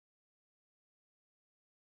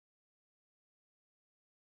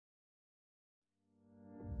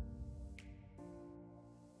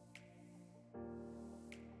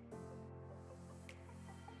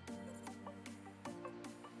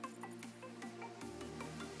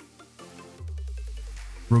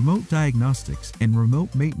Remote diagnostics and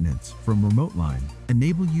remote maintenance from RemoteLine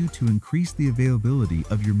enable you to increase the availability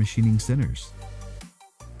of your machining centers.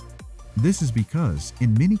 This is because,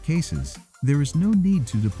 in many cases, there is no need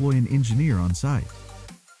to deploy an engineer on site.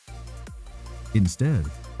 Instead,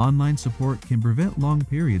 online support can prevent long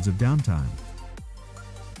periods of downtime.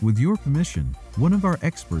 With your permission, one of our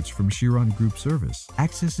experts from CHIRON Group Service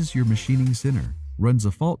accesses your machining center, runs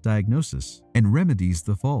a fault diagnosis, and remedies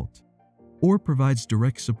the fault, or provides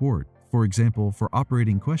direct support, for example, for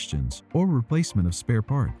operating questions or replacement of spare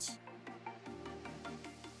parts.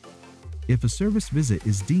 If a service visit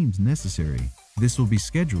is deemed necessary, this will be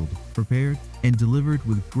scheduled, prepared, and delivered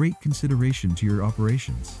with great consideration to your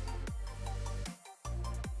operations.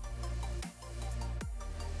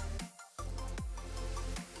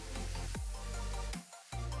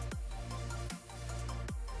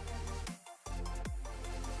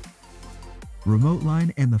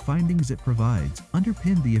 RemoteLine and the findings it provides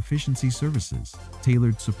underpin the EfficiencyServices,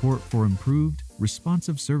 tailored support for improved,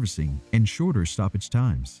 responsive servicing and shorter stoppage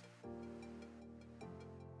times.